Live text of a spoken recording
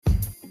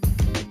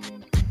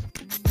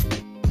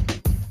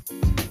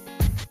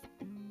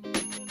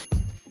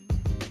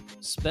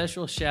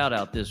special shout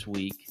out this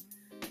week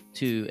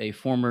to a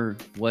former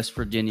West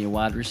Virginia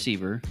wide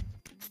receiver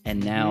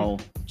and now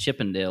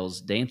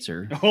Chippendales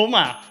dancer. Oh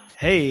my!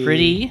 Hey,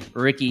 Pretty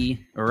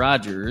Ricky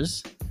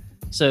Rogers.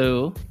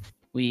 So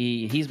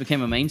he's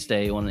become a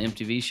mainstay on an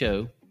MTV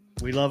show.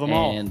 We love them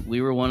all. And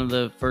we were one of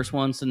the first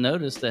ones to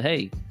notice that,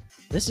 hey,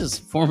 this is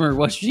former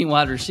West Virginia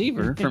wide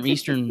receiver from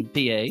Eastern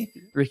PA,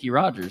 Ricky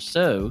Rogers.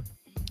 So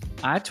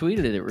I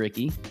tweeted it at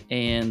Ricky,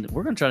 and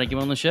we're going to try to get him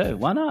on the show.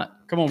 Why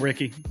not? Come on,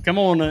 Ricky. Come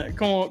on our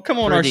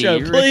Pretty show,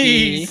 Ricky.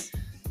 please.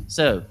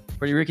 So,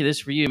 Pretty Ricky, this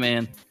is for you,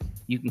 man.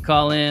 You can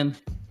call in,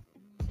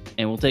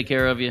 and we'll take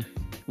care of you.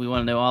 We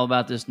want to know all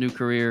about this new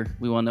career.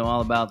 We want to know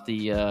all about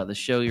the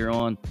show you're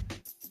on.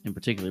 In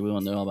particular, we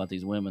want to know all about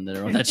these women that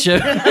are on that show.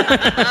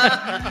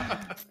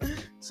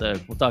 So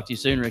we'll talk to you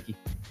soon, Ricky.